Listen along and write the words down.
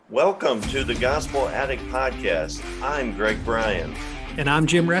Welcome to the Gospel Addict Podcast. I'm Greg Bryan. And I'm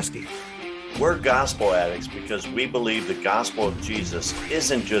Jim Reske. We're gospel addicts because we believe the gospel of Jesus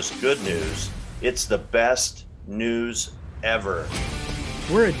isn't just good news, it's the best news ever.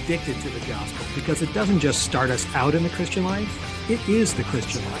 We're addicted to the gospel because it doesn't just start us out in the Christian life, it is the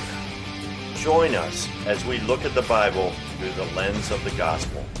Christian life. Join us as we look at the Bible through the lens of the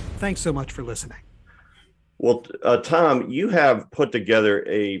gospel. Thanks so much for listening. Well, Tom, you have put together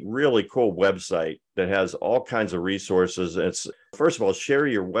a really cool website that has all kinds of resources. It's, first of all, share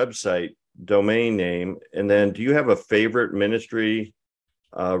your website domain name, and then do you have a favorite ministry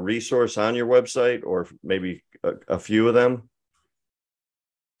resource on your website, or maybe a few of them?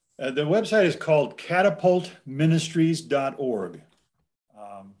 The website is called catapultministries.org.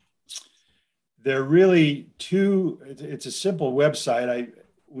 They're really it's a simple website.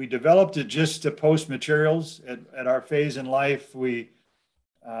 We developed it just to post materials at our phase in life. I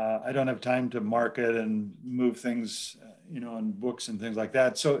don't have time to market and move things, in books and things like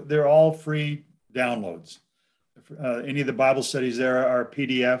that. So they're all free downloads. Any of the Bible studies there are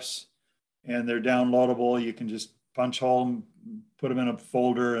PDFs, and they're downloadable. You can just punch hole them, put them in a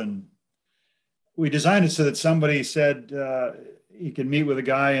folder. And we designed it so that somebody said he can meet with a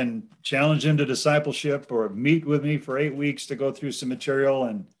guy and challenge him to discipleship, or meet with me for 8 weeks to go through some material.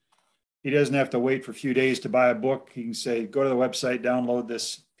 And he doesn't have to wait for a few days to buy a book. He can say, go to the website, download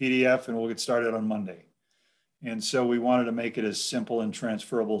this PDF, and we'll get started on Monday. And so we wanted to make it as simple and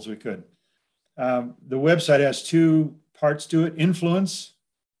transferable as we could. The website has two parts to it: influence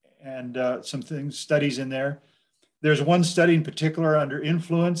and some studies in there. There's one study in particular under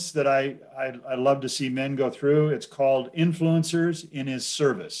influence that I love to see men go through. It's called Influencers in His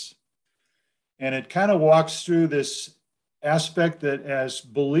Service. And it kind of walks through this aspect that as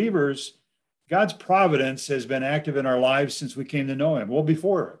believers, God's providence has been active in our lives since we came to know Him. Well,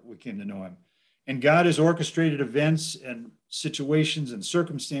 before we came to know Him. And God has orchestrated events and situations and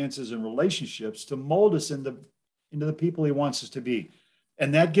circumstances and relationships to mold us into the people He wants us to be.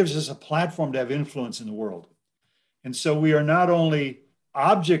 And that gives us a platform to have influence in the world. And so we are not only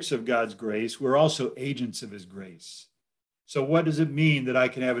objects of God's grace, we're also agents of His grace. So what does it mean that I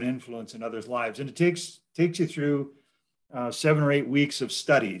can have an influence in others' lives? And it takes you through 7 or 8 weeks of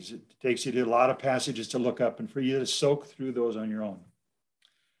studies. It takes you to a lot of passages to look up and for you to soak through those on your own.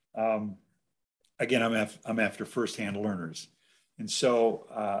 Again, I'm after firsthand learners. And so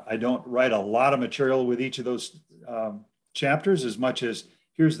I don't write a lot of material with each of those chapters as much as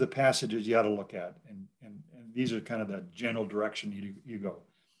here's the passages you ought to look at. And these are kind of the general direction you go.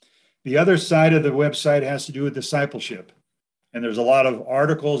 The other side of the website has to do with discipleship. And there's a lot of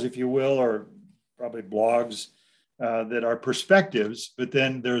articles, if you will, or probably blogs that are perspectives, but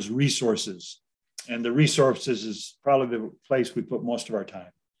then there's resources. And the resources is probably the place we put most of our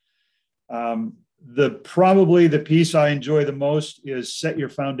time. Probably the piece I enjoy the most is Set Your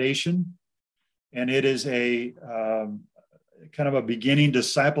Foundation. And it is a kind of a beginning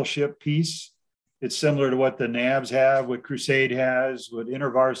discipleship piece. It's similar to what the NABs have, what Crusade has, what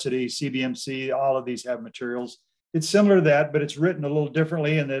InterVarsity, CBMC, all of these have materials. It's similar to that, but it's written a little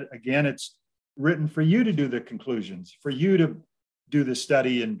differently. And that, again, it's written for you to do the conclusions, for you to do the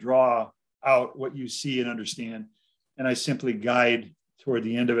study and draw out what you see and understand. And I simply guide toward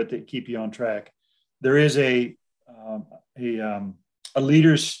the end of it to keep you on track. There is a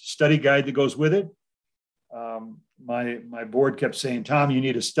leader's study guide that goes with it. My board kept saying, Tom, you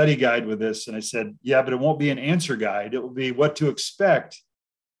need a study guide with this. And I said, yeah, but it won't be an answer guide. It will be what to expect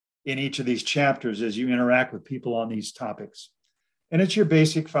in each of these chapters as you interact with people on these topics. And it's your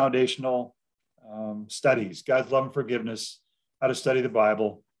basic foundational studies: God's love and forgiveness, how to study the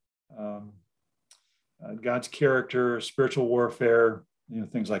Bible, God's character, spiritual warfare,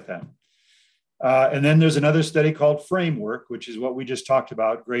 things like that. And then there's another study called Framework, which is what we just talked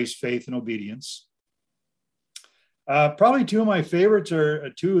about: grace, faith, and obedience. Probably two of my favorites are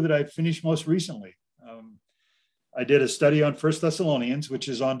two that I finished most recently. I did a study on 1 Thessalonians, which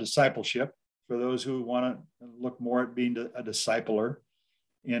is on discipleship, for those who want to look more at being a discipler,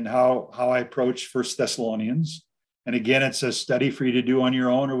 and how I approach 1 Thessalonians. And again, it's a study for you to do on your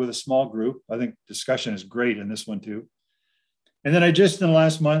own or with a small group. I think discussion is great in this one too. And then I just in the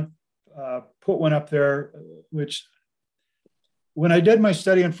last month put one up there, which when I did my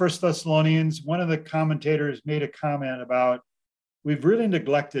study on 1 Thessalonians, one of the commentators made a comment about we've really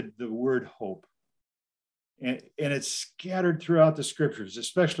neglected the word hope. And it's scattered throughout the scriptures,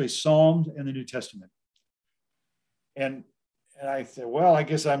 especially Psalms and the New Testament. And I said, well, I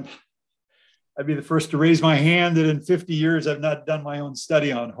guess I'd be the first to raise my hand that in 50 years I've not done my own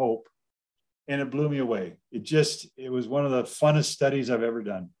study on hope. And it blew me away. It was one of the funnest studies I've ever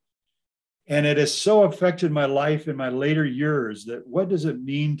done. And it has so affected my life in my later years that what does it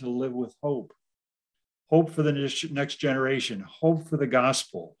mean to live with hope? Hope for the next generation, hope for the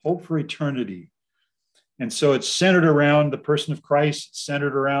gospel, hope for eternity. And so it's centered around the person of Christ, it's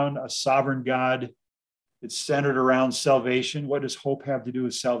centered around a sovereign God, it's centered around salvation. What does hope have to do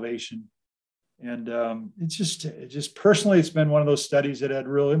with salvation? And it's just personally, it's been one of those studies that had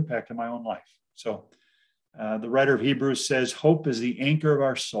real impact in my own life. So the writer of Hebrews says, hope is the anchor of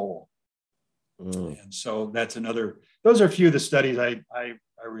our soul. And so that's another, those are a few of the studies I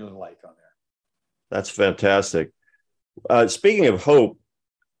really like on there. That's fantastic. Speaking of hope,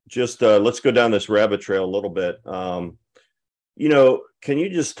 just let's go down this rabbit trail a little bit. Can you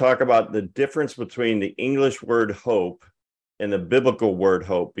just talk about the difference between the English word hope and the biblical word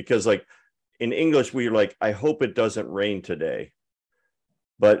hope? Because like in English, we're like, I hope it doesn't rain today.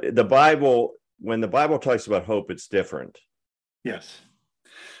 But the Bible, when the Bible talks about hope, it's different. Yes.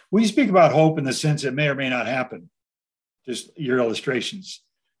 We speak about hope in the sense it may or may not happen. Just your illustrations.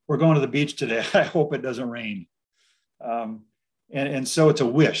 We're going to the beach today. I hope it doesn't rain. And so it's a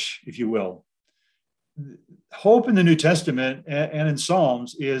wish, if you will. Hope in the New Testament and in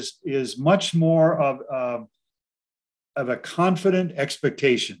Psalms is much more of a confident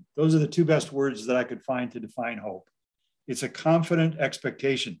expectation. Those are the two best words that I could find to define hope. It's a confident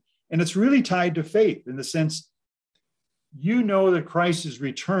expectation. And it's really tied to faith in the sense, you know that Christ is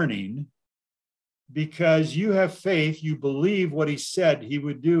returning because you have faith, you believe what he said he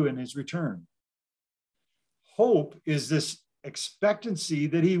would do in his return. Hope is this expectancy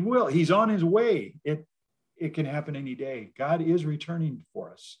that he will, he's on his way. It can happen any day. God is returning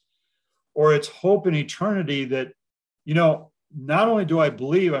for us. Or it's hope in eternity that, not only do I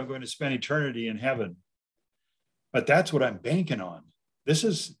believe I'm going to spend eternity in heaven, but that's what I'm banking on. This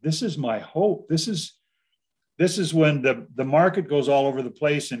is my hope. This is when the market goes all over the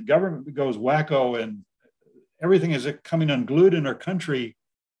place and government goes wacko and everything is coming unglued in our country.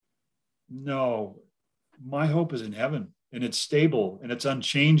 No, my hope is in heaven, and it's stable and it's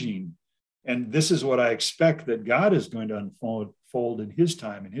unchanging. And this is what I expect that God is going to unfold in his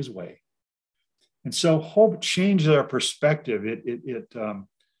time, in his way. And so hope changes our perspective.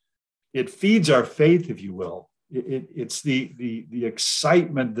 It feeds our faith, if you will. It's the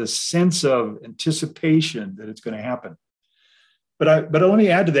excitement, the sense of anticipation that it's going to happen. But let me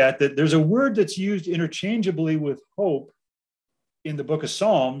add to that there's a word that's used interchangeably with hope in the book of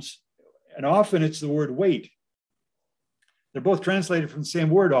Psalms, and often it's the word wait. They're both translated from the same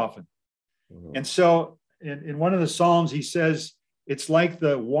word often. Mm-hmm. And so in one of the Psalms, he says, it's like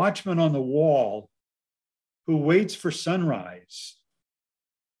the watchman on the wall who waits for sunrise.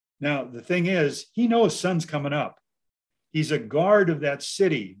 Now, the thing is, he knows sun's coming up. He's a guard of that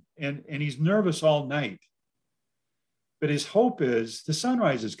city, and he's nervous all night. But his hope is the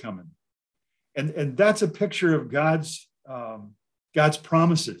sunrise is coming. And that's a picture of God's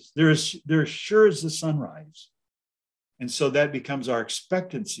promises. They're sure as the sunrise. And so that becomes our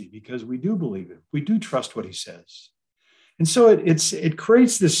expectancy because we do believe it. We do trust what he says. And so it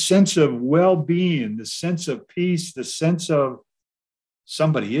creates this sense of well-being, the sense of peace, the sense of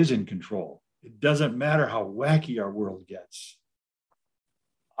somebody is in control. It doesn't matter how wacky our world gets.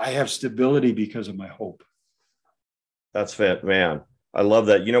 I have stability because of my hope. That's man. I love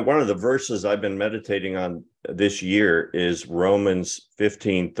that. One of the verses I've been meditating on this year is Romans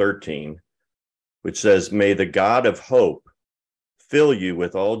 15:13, which says, may the God of hope fill you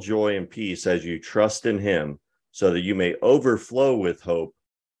with all joy and peace as you trust in him, so that you may overflow with hope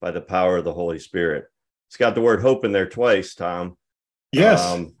by the power of the Holy Spirit. It's got the word hope in there twice, Tom.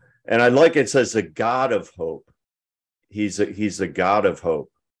 Yes. And I like it says the God of hope. He's the God of hope.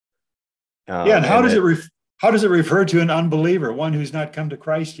 And how does it refer to an unbeliever, one who's not come to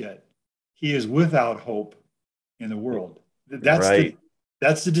Christ yet? He is without hope in the world. That's right.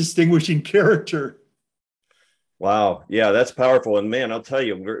 That's the distinguishing character. Wow. Yeah, that's powerful. And man, I'll tell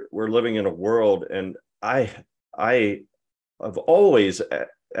you, we're living in a world, and I've always,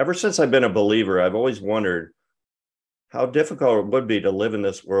 ever since I've been a believer, I've always wondered how difficult it would be to live in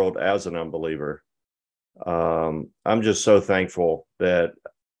this world as an unbeliever. I'm just so thankful that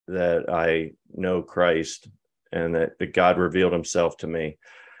I know Christ and that God revealed himself to me.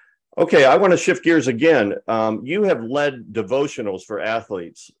 Okay, I want to shift gears again. You have led devotionals for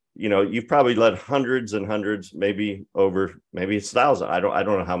athletes. You've probably led hundreds and hundreds, maybe it's thousands. I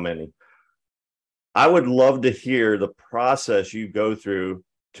don't know how many. I would love to hear the process you go through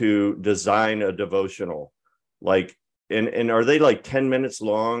to design a devotional. And are they like 10 minutes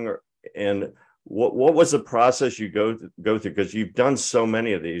long? And what was the process you go through? Because you've done so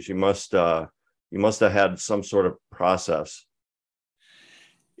many of these, you must have had some sort of process.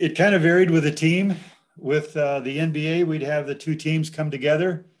 It kind of varied with the team. With the NBA, we'd have the two teams come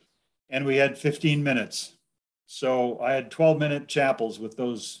together and we had 15 minutes. So I had 12-minute chapels with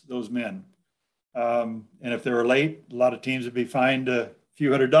those men. And if they were late, a lot of teams would be fined a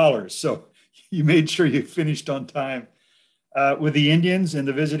few $100s. So you made sure you finished on time. With the Indians and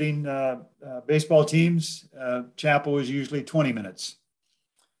the visiting baseball teams, chapel was usually 20 minutes.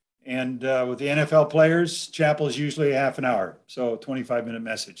 And with the NFL players, chapel is usually a half an hour, so a 25-minute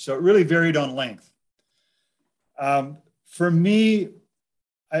message. So it really varied on length. For me,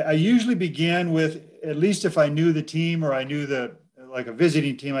 I usually began with, at least if I knew the team or I knew like a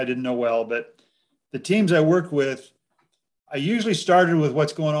visiting team I didn't know well, but the teams I worked with, I usually started with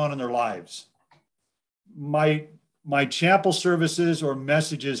what's going on in their lives. My chapel services or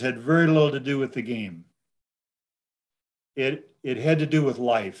messages had very little to do with the game. It had to do with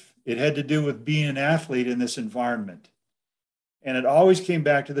life. It had to do with being an athlete in this environment. And it always came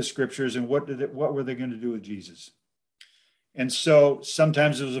back to the scriptures and what were they going to do with Jesus? And so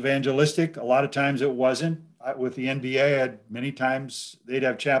sometimes it was evangelistic. A lot of times it wasn't. With the NBA, I had many times they'd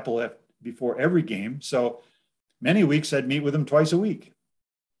have chapel before every game. So many weeks I'd meet with them twice a week.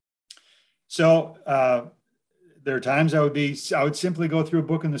 So there are times I would simply go through a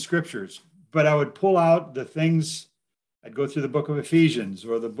book in the scriptures, but I would pull out the things. I'd go through the book of Ephesians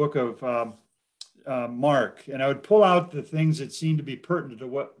or the book of Mark, and I would pull out the things that seemed to be pertinent to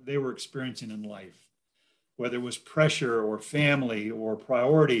what they were experiencing in life, whether it was pressure or family or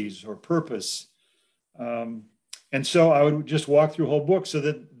priorities or purpose. And so I would just walk through a whole book so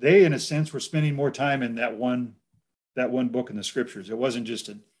that they, in a sense, were spending more time in that one book in the scriptures. It wasn't just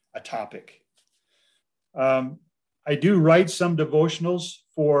a topic. I do write some devotionals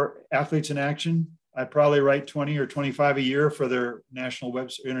for Athletes in Action. I probably write 20 or 25 a year for their international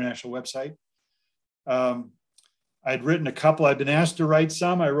website. I'd written a couple. I'd been asked to write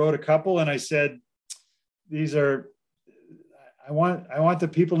some. I wrote a couple, and I said, I want the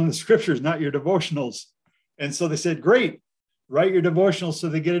people in the scriptures, not your devotionals. And so they said, great, write your devotionals so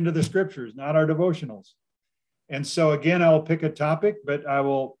they get into the scriptures, not our devotionals. And so again, I'll pick a topic, but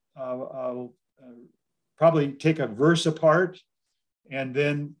I'll probably take a verse apart. And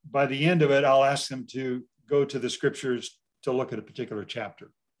then by the end of it, I'll ask them to go to the scriptures to look at a particular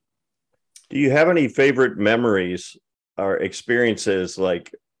chapter. Do you have any favorite memories or experiences,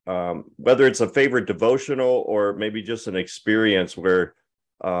 like whether it's a favorite devotional or maybe just an experience where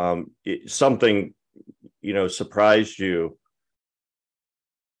something, surprised you?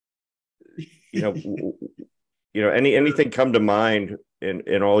 Anything come to mind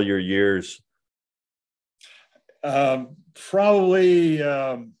in all your years? Probably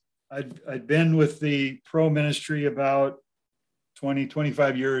I'd been with the pro ministry about 20,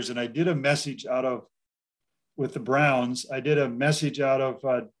 25 years, and I did a message with the Browns. I did a message out of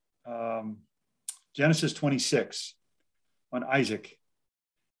Genesis 26 on Isaac,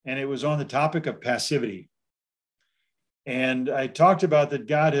 and it was on the topic of passivity. And I talked about that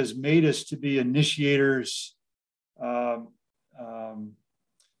God has made us to be initiators, that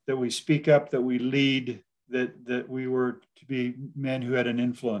we speak up, that we lead, that we were to be men who had an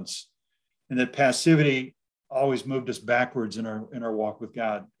influence, and that passivity always moved us backwards in our walk with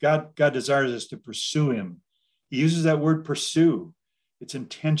God. God desires us to pursue him. He uses that word pursue. It's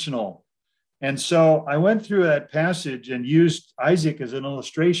intentional. And so I went through that passage and used Isaac as an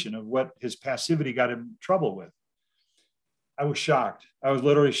illustration of what his passivity got him in trouble with. I was shocked. I was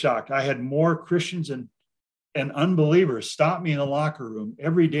literally shocked. I had more Christians and unbelievers stop me in the locker room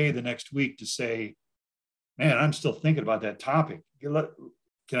every day the next week to say, man, I'm still thinking about that topic.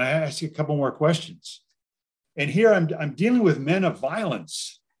 Can I ask you a couple more questions? And here I'm dealing with men of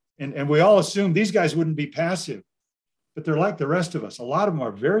violence. And we all assume these guys wouldn't be passive, but they're like the rest of us. A lot of them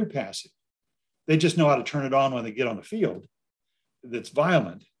are very passive. They just know how to turn it on when they get on the field. That's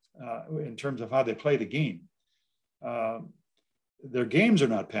violent in terms of how they play the game. Their games are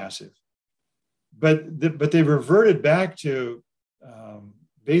not passive, but they reverted back to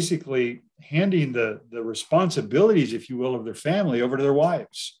basically handing the responsibilities, if you will, of their family over to their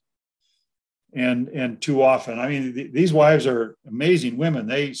wives. And too often, I mean, these wives are amazing women.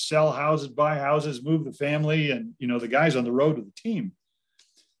 They sell houses, buy houses, move the family, and, the guy's on the road with the team.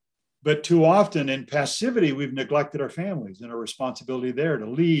 But too often in passivity, we've neglected our families and our responsibility there to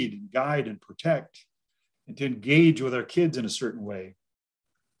lead and guide and protect and to engage with our kids in a certain way.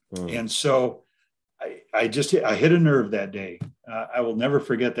 And so I hit a nerve that day. I will never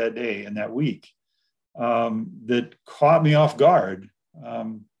forget that day and that week that caught me off guard.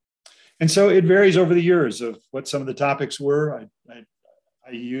 And so it varies over the years of what some of the topics were.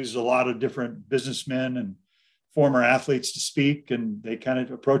 I used a lot of different businessmen and former athletes to speak, and they kind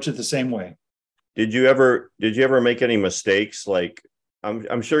of approach it the same way. Did you ever make any mistakes? Like,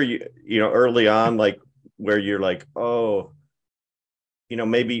 I'm sure you know, early on, like where you're like, oh, you know,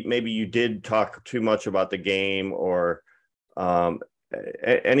 maybe you did talk too much about the game, or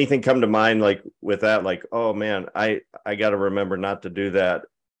anything come to mind like with that, like, oh man, I got to remember not to do that.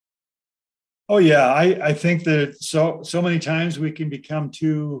 Oh yeah, I think that so many times we can become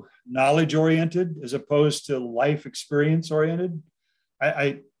too knowledge oriented as opposed to life experience oriented.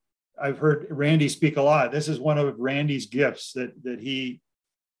 I've heard Randy speak a lot. This is one of Randy's gifts, that he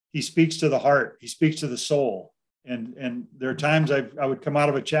speaks to the heart, he speaks to the soul. And there are times I would come out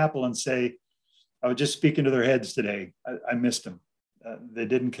of a chapel and say, I was just speaking to their heads today. I missed them. They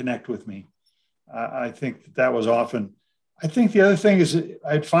didn't connect with me. I think that was often. I think the other thing is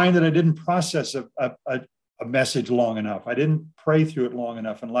I'd find that I didn't process a message long enough. I didn't pray through it long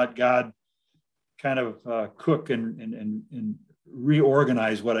enough and let God kind of cook and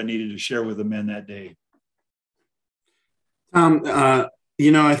reorganize what I needed to share with the men that day. Tom,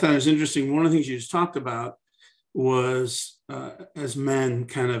 you know, I thought it was interesting. One of the things you just talked about was as men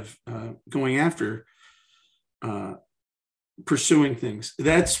kind of going after pursuing things.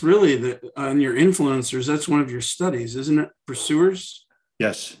 That's really on your influencers. That's one of your studies, isn't it? Pursuers.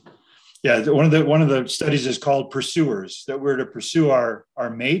 Yes. Yeah. One of the studies is called Pursuers, that we're to pursue our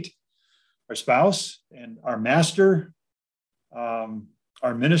mate, our spouse, and our master,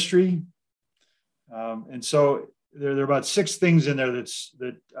 our ministry. And so there are about 6 things in there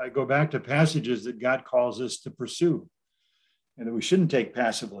that I go back to passages that God calls us to pursue and that we shouldn't take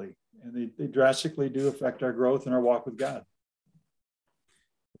passively. And they drastically do affect our growth and our walk with God.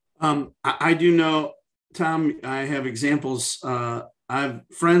 I do know, Tom, I have examples. I'm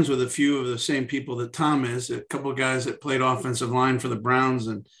friends with a few of the same people that Tom is, a couple of guys that played offensive line for the Browns,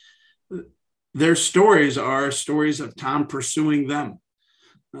 and their stories are stories of Tom pursuing them.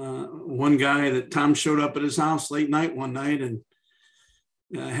 One guy that Tom showed up at his house late night one night and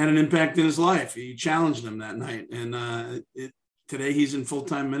had an impact in his life. He challenged him that night. And today he's in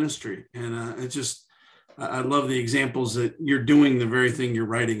full-time ministry. And it's just, I love the examples that you're doing the very thing you're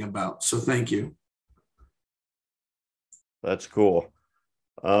writing about. So thank you. That's cool.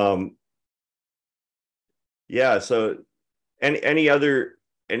 Yeah. So any other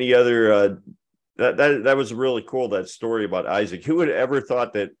that was really cool, that story about Isaac. Who would ever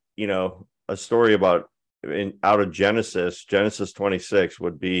thought that, you know, a story about out of Genesis 26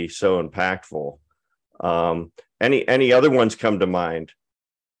 would be so impactful? Any other ones come to mind,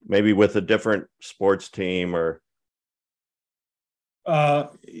 maybe with a different sports team or?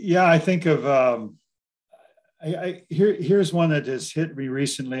 Yeah, I think of, here's one that has hit me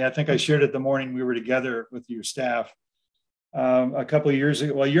recently. I think I shared it the morning we were together with your staff. A couple of years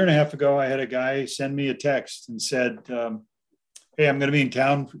ago, well, a year and a half ago, I had a guy send me a text and said, hey, I'm going to be in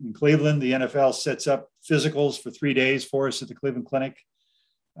town in Cleveland. The NFL sets up physicals for 3 days for us at the Cleveland Clinic.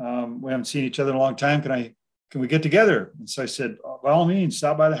 We haven't seen each other in a long time. Can we get together? And so I said, by all means,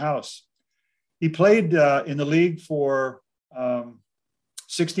 stop by the house. He played in the league for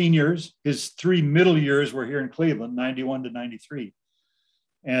 16 years. His 3 middle years were here in Cleveland, 91 to 93.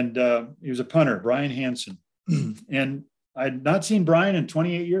 And he was a punter, Brian Hansen. And I'd not seen Brian in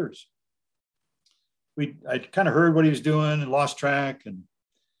 28 years. I kind of heard what he was doing and lost track. And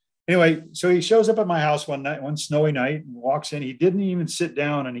anyway, so he shows up at my house one snowy night, and walks in. He didn't even sit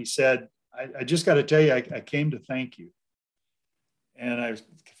down, and he said, I just got to tell you, I came to thank you. And I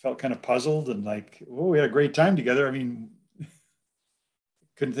felt kind of puzzled and like, oh, we had a great time together. I mean,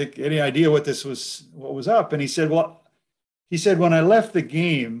 couldn't think any idea what was up. And he said, when I left the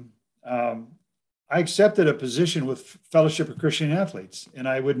game, I accepted a position with Fellowship of Christian Athletes, and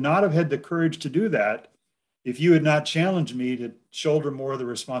I would not have had the courage to do that if you had not challenged me to shoulder more of the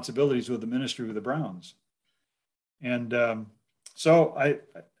responsibilities with the ministry with the Browns. And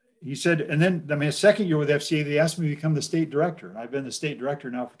he said, and then his second year with FCA, they asked me to become the state director. And I've been the state director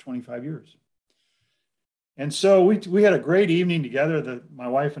now for 25 years. And so we had a great evening together, my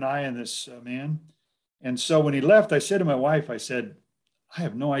wife and I and this man. And so when he left, I said to my wife, I said, I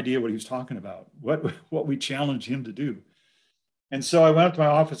have no idea what he was talking about, what we challenged him to do. And so I went up to my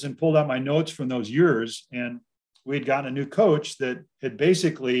office and pulled out my notes from those years. And we had gotten a new coach that had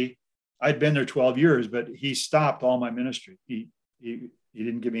basically, I'd been there 12 years, but he stopped all my ministry. He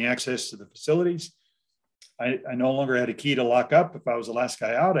didn't give me access to the facilities. I no longer had a key to lock up. If I was the last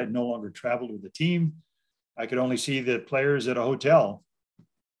guy out, I'd no longer traveled with the team. I could only see the players at a hotel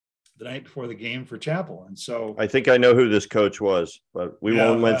the night before the game for chapel. And so I think I know who this coach was, but we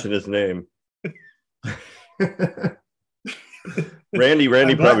won't mention his name. Randy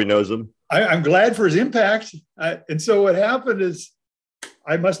probably knows him. I'm glad for his impact. And so what happened is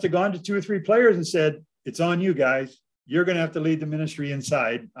I must have gone to 2 or 3 players and said, it's on you guys. You're going to have to lead the ministry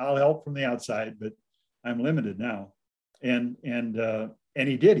inside. I'll help from the outside, but I'm limited now. And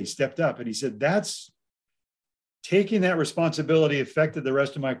he did. He stepped up and he said, that's taking that responsibility affected the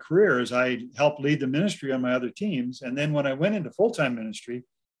rest of my career as I helped lead the ministry on my other teams. And then when I went into full-time ministry,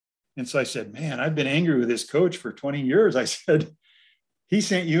 and so I said, man, I've been angry with this coach for 20 years. I said, he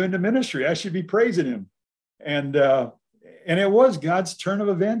sent you into ministry. I should be praising him. And it was God's turn of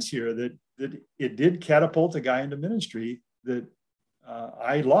events here that it did catapult a guy into ministry that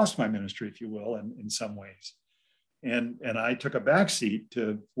I lost my ministry, if you will, in some ways. And I took a backseat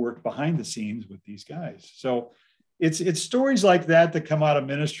to work behind the scenes with these guys. So it's stories like that come out of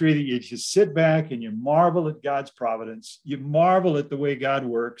ministry that you just sit back and you marvel at God's providence. You marvel at the way God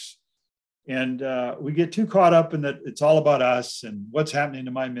works. And we get too caught up in that it's all about us and what's happening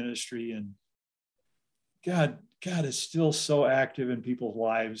to my ministry. And God is still so active in people's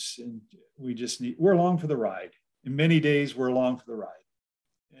lives. And we're along for the ride. In many days, we're along for the ride.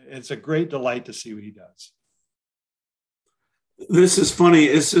 It's a great delight to see what he does. This is funny.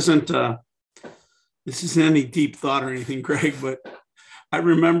 This isn't any deep thought or anything, Greg, but I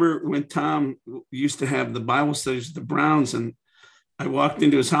remember when Tom used to have the Bible studies with the Browns, and I walked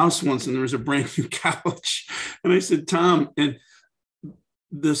into his house once and there was a brand new couch. And I said, Tom, and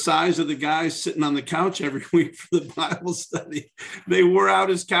the size of the guys sitting on the couch every week for the Bible study, they wore out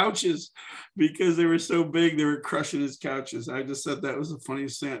his couches because they were so big, they were crushing his couches. I just said that was the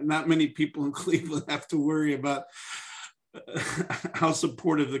funniest thing. Not many people in Cleveland have to worry about how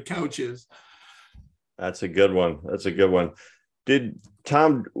supportive the couch is. That's a good one.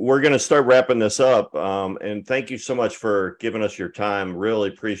 Tom, we're going to start wrapping this up. And thank you so much for giving us your time. Really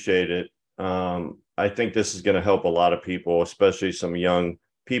appreciate it. I think this is going to help a lot of people, especially some young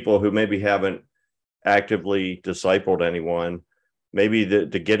people who maybe haven't actively discipled anyone, maybe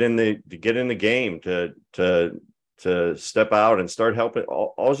to get in the game, to step out and start helping.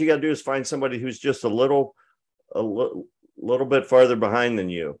 All you got to do is find somebody who's just a little bit farther behind than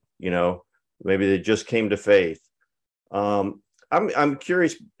you, maybe they just came to faith. I'm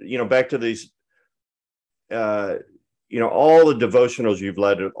curious, back to these, all the devotionals you've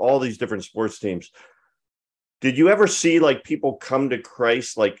led at all these different sports teams. Did you ever see like people come to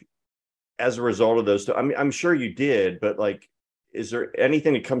Christ, like as a result of those? I mean, I'm sure you did, but like, is there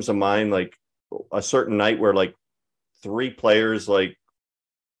anything that comes to mind, like a certain night where like 3 players like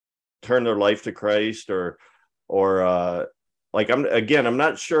turn their life to Christ, or like, I'm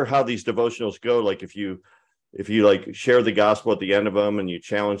not sure how these devotionals go. Like if you like share the gospel at the end of them and you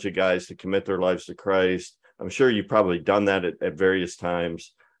challenge the guys to commit their lives to Christ, I'm sure you've probably done that at various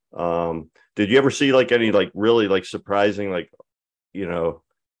times. Did you ever see like any like really like surprising, like,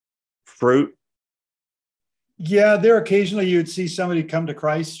 fruit? Yeah, there occasionally you'd see somebody come to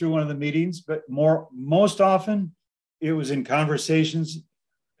Christ through one of the meetings, but most often it was in conversations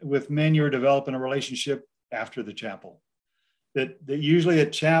with men you were developing a relationship after the chapel. That usually a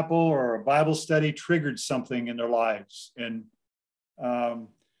chapel or a Bible study triggered something in their lives. And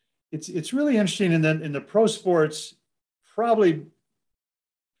it's really interesting in the pro sports, probably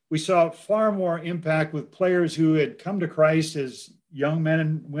we saw far more impact with players who had come to Christ as young men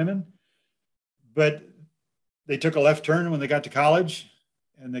and women, but they took a left turn when they got to college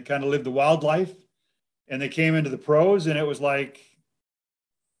and they kind of lived the wild life, and they came into the pros and it was like,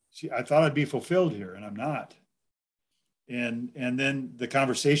 I thought I'd be fulfilled here and I'm not. And then the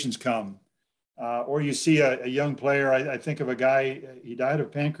conversations come, or you see a young player. I think of a guy, he died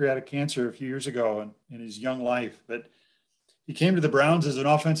of pancreatic cancer a few years ago in his young life, but he came to the Browns as an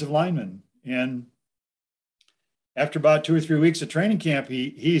offensive lineman. And after about 2 or 3 weeks of training camp,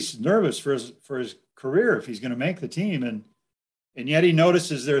 he's nervous for his career, if he's going to make the team. And yet he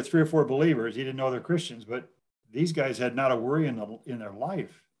notices there are 3 or 4 believers. He didn't know they're Christians, but these guys had not a worry in their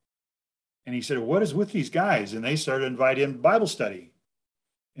life. And he said, what is with these guys? And they started inviting him to Bible study.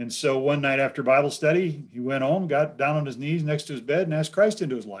 And so one night after Bible study, he went home, got down on his knees next to his bed and asked Christ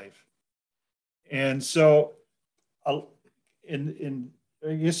into his life. And so I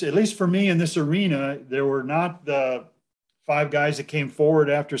guess, at least for me in this arena, there were not the 5 guys that came forward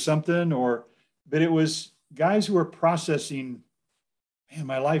after something, but it was guys who were processing, man,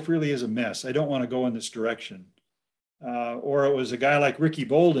 my life really is a mess. I don't want to go in this direction. Or it was a guy like Ricky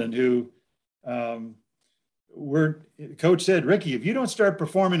Bolden who, coach said, Ricky, if you don't start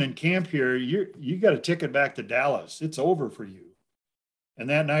performing in camp here, you got a ticket back to Dallas. It's over for you. And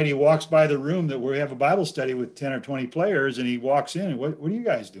that night he walks by the room that we have a Bible study with 10 or 20 players, and he walks in and what are you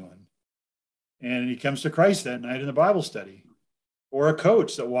guys doing? And he comes to Christ that night in the Bible study. or a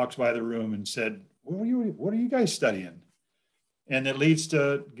coach that walks by the room and said, what are you guys studying? And it leads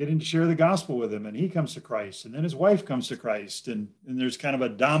to getting to share the gospel with him, and he comes to Christ, and then his wife comes to Christ, and there's kind of a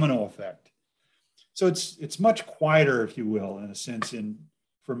domino effect. So it's much quieter, if you will, in a sense,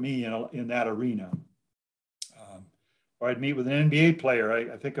 for me in that arena. Or I'd meet with an NBA player.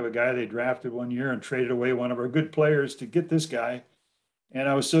 I think of a guy they drafted one year and traded away one of our good players to get this guy. And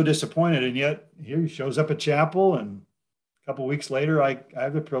I was so disappointed. And yet here he shows up at chapel, and a couple of weeks later, I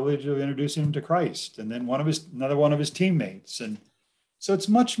have the privilege of introducing him to Christ. And then another one of his teammates. And so it's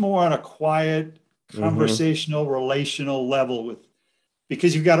much more on a quiet, conversational, relational level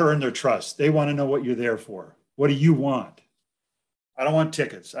because you've got to earn their trust. They want to know what you're there for. What do you want? I don't want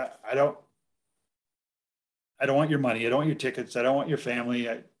tickets. I don't want your money. I don't want your tickets. I don't want your family.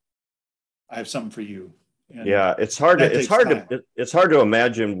 I have something for you. And yeah, it's hard to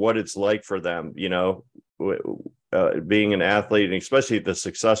imagine what it's like for them, being an athlete, and especially the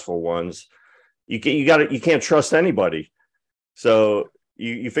successful ones. You can't trust anybody. So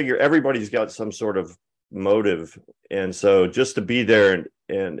you figure everybody's got some sort of motive. And so just to be there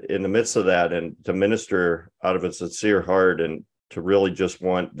and in the midst of that, and to minister out of a sincere heart, and to really just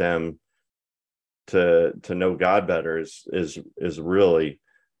want them to know God better is really,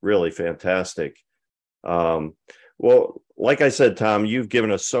 really fantastic. Well, like I said, Tom, you've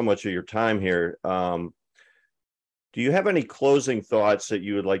given us so much of your time here. Do you have any closing thoughts that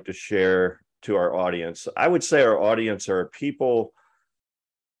you would like to share to our audience? I would say our audience are people,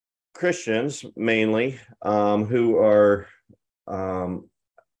 Christians mainly, who are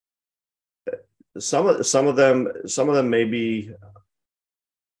some of them maybe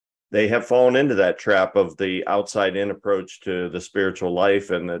they have fallen into that trap of the outside in approach to the spiritual life,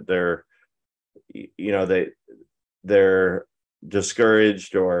 and that they're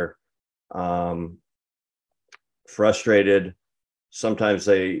discouraged or frustrated. Sometimes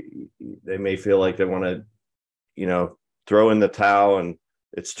they may feel like they want to, throw in the towel, and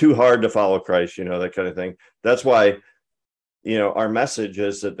it's too hard to follow Christ, that kind of thing. That's why, our message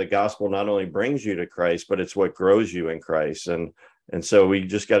is that the gospel not only brings you to Christ, but it's what grows you in Christ. And so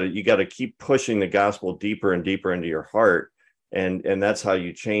you got to keep pushing the gospel deeper and deeper into your heart. And that's how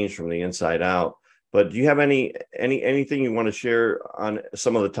you change from the inside out. But do you have anything you want to share on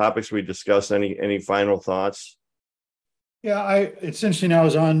some of the topics we discussed? Any final thoughts? Yeah, it's interesting. I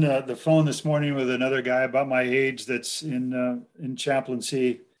was on the phone this morning with another guy about my age that's in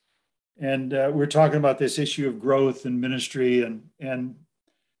chaplaincy, and we're talking about this issue of growth and ministry, and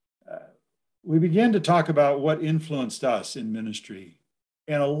we began to talk about what influenced us in ministry,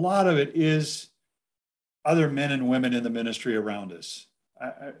 and a lot of it is other men and women in the ministry around us.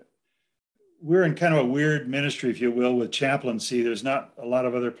 We're in kind of a weird ministry, if you will, with chaplaincy. There's not a lot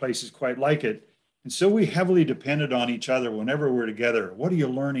of other places quite like it. And so we heavily depended on each other whenever we're together. What are you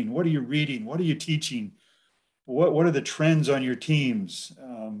learning? What are you reading? What are you teaching? What are the trends on your teams?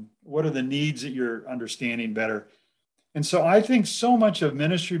 What are the needs that you're understanding better? And so I think so much of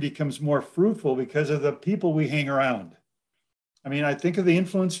ministry becomes more fruitful because of the people we hang around. I mean, I think of the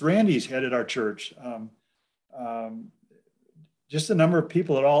influence Randy's had at our church. Just the number of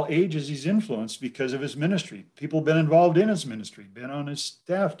people at all ages he's influenced because of his ministry. People have been involved in his ministry, been on his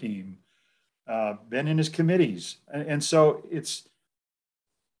staff team, been in his committees. And so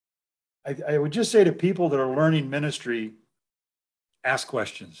I would just say to people that are learning ministry, ask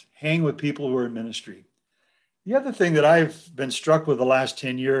questions, hang with people who are in ministry. The other thing that I've been struck with the last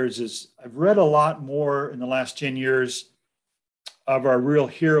 10 years is I've read a lot more in the last 10 years of our real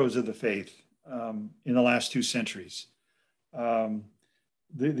heroes of the faith in the last 2 centuries.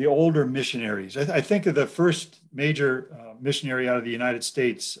 The older missionaries. I think of the first major missionary out of the United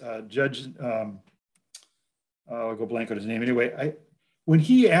States, Judge, I'll go blank on his name. Anyway, when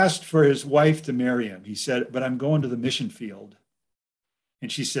he asked for his wife to marry him, he said, "But I'm going to the mission field."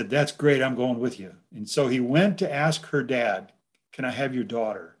 And she said, "That's great, I'm going with you." And so he went to ask her dad, "Can I have your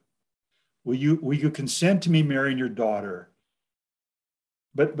daughter? Will you consent to me marrying your daughter?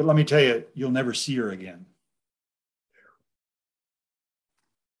 But let me tell you, you'll never see her again."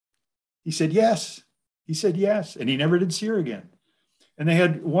 He said, yes. He said, yes. And he never did see her again. And they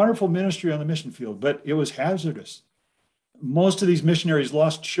had wonderful ministry on the mission field, but it was hazardous. Most of these missionaries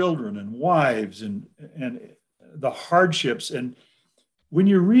lost children and wives and the hardships. And when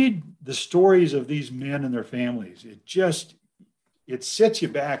you read the stories of these men and their families, it sets you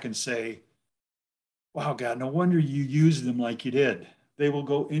back and say, wow, God, no wonder you used them like you did. They will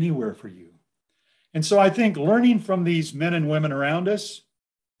go anywhere for you. And so I think learning from these men and women around us,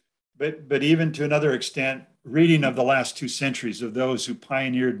 but even to another extent, reading of the last 2 centuries of those who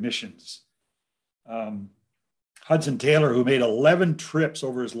pioneered missions. Hudson Taylor, who made 11 trips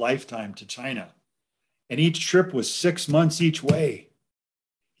over his lifetime to China. And each trip was 6 months each way.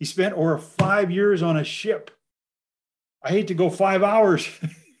 He spent over 5 years on a ship. I hate to go 5 hours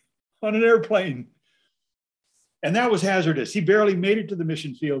on an airplane. And that was hazardous. He barely made it to the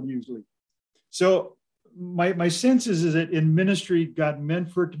mission field usually. So my sense is that in ministry, God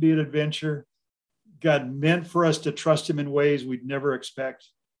meant for it to be an adventure. God meant for us to trust him in ways we'd never expect.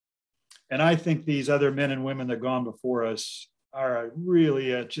 And I think these other men and women that have gone before us are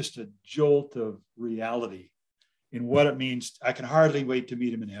really just a jolt of reality in what it means. I can hardly wait to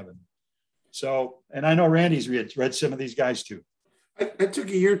meet him in heaven. So, and I know Randy's read some of these guys too. I took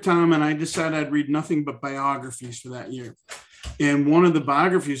a year, Tom, and I decided I'd read nothing but biographies for that year. And one of the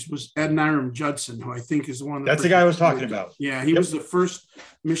biographies was Adoniram Judson, who I think is the one. That's the guy I was talking about. Yeah, he was the first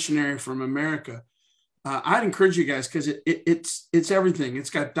missionary from America. I'd encourage you guys because it's everything. It's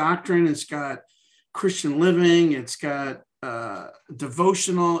got doctrine, it's got Christian living, it's got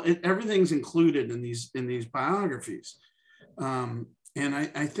devotional. Everything's included in these biographies. And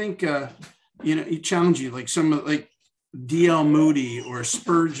I think he challenge you like some of like D.L. Moody or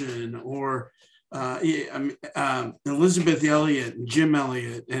Spurgeon or Elizabeth Elliot and Jim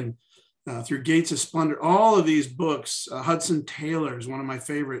Elliot and Through Gates of Splendor. All of these books. Hudson Taylor is one of my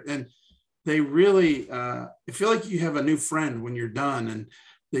favorite, and they really I feel like you have a new friend when you're done, and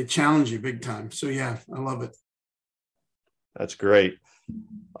they challenge you big time. So yeah, I love it. That's great.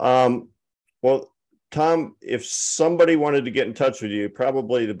 Well, Tom, if somebody wanted to get in touch with you,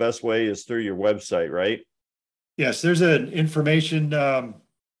 probably the best way is through your website, right? Yes, there's an information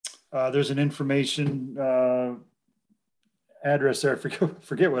address there. I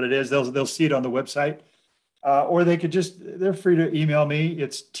forget what it is. They'll see it on the website. Or they could they're free to email me.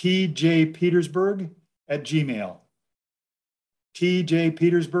 It's tjpetersburg@gmail.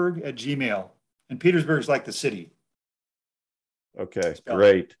 tjpetersburg@gmail. And Petersburg is like the city. Okay,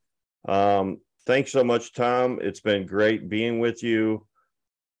 great. Thanks so much, Tom. It's been great being with you.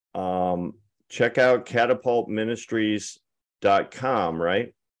 Check out catapultministries.com,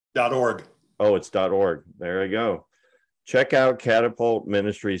 right? .org. Oh, it's .org. There you go. Check out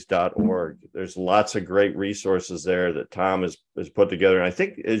catapultministries.org. There's lots of great resources there that Tom has put together. And I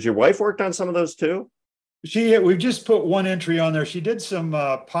think, has your wife worked on some of those too? We've just put one entry on there. She did some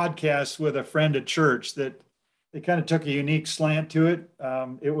podcasts with a friend at church that they kind of took a unique slant to it.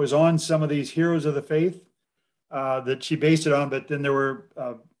 It was on some of these heroes of the faith that she based it on, but then there were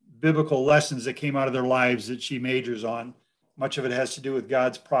biblical lessons that came out of their lives that she majors on. Much of it has to do with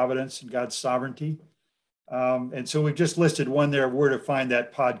God's providence and God's sovereignty. And so we've just listed one there, where to find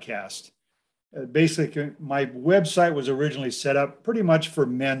that podcast. Basically, my website was originally set up pretty much for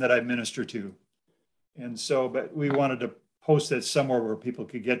men that I minister to. And so, but we wanted to post that somewhere where people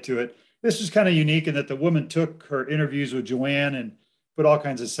could get to it. This is kind of unique in that the woman took her interviews with Joanne and put all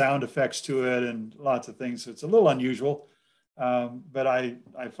kinds of sound effects to it and lots of things. So it's a little unusual, but I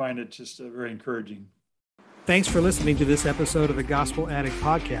find it just very encouraging. Thanks for listening to this episode of the Gospel Addict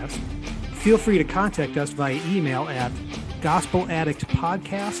Podcast. Feel free to contact us via email at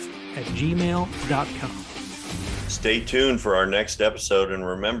gospeladdictpodcast@gmail.com. Stay tuned for our next episode, and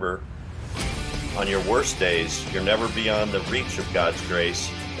remember, on your worst days, you're never beyond the reach of God's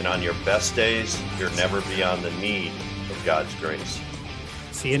grace, and on your best days, you're never beyond the need of God's grace.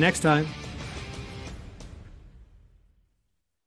 See you next time.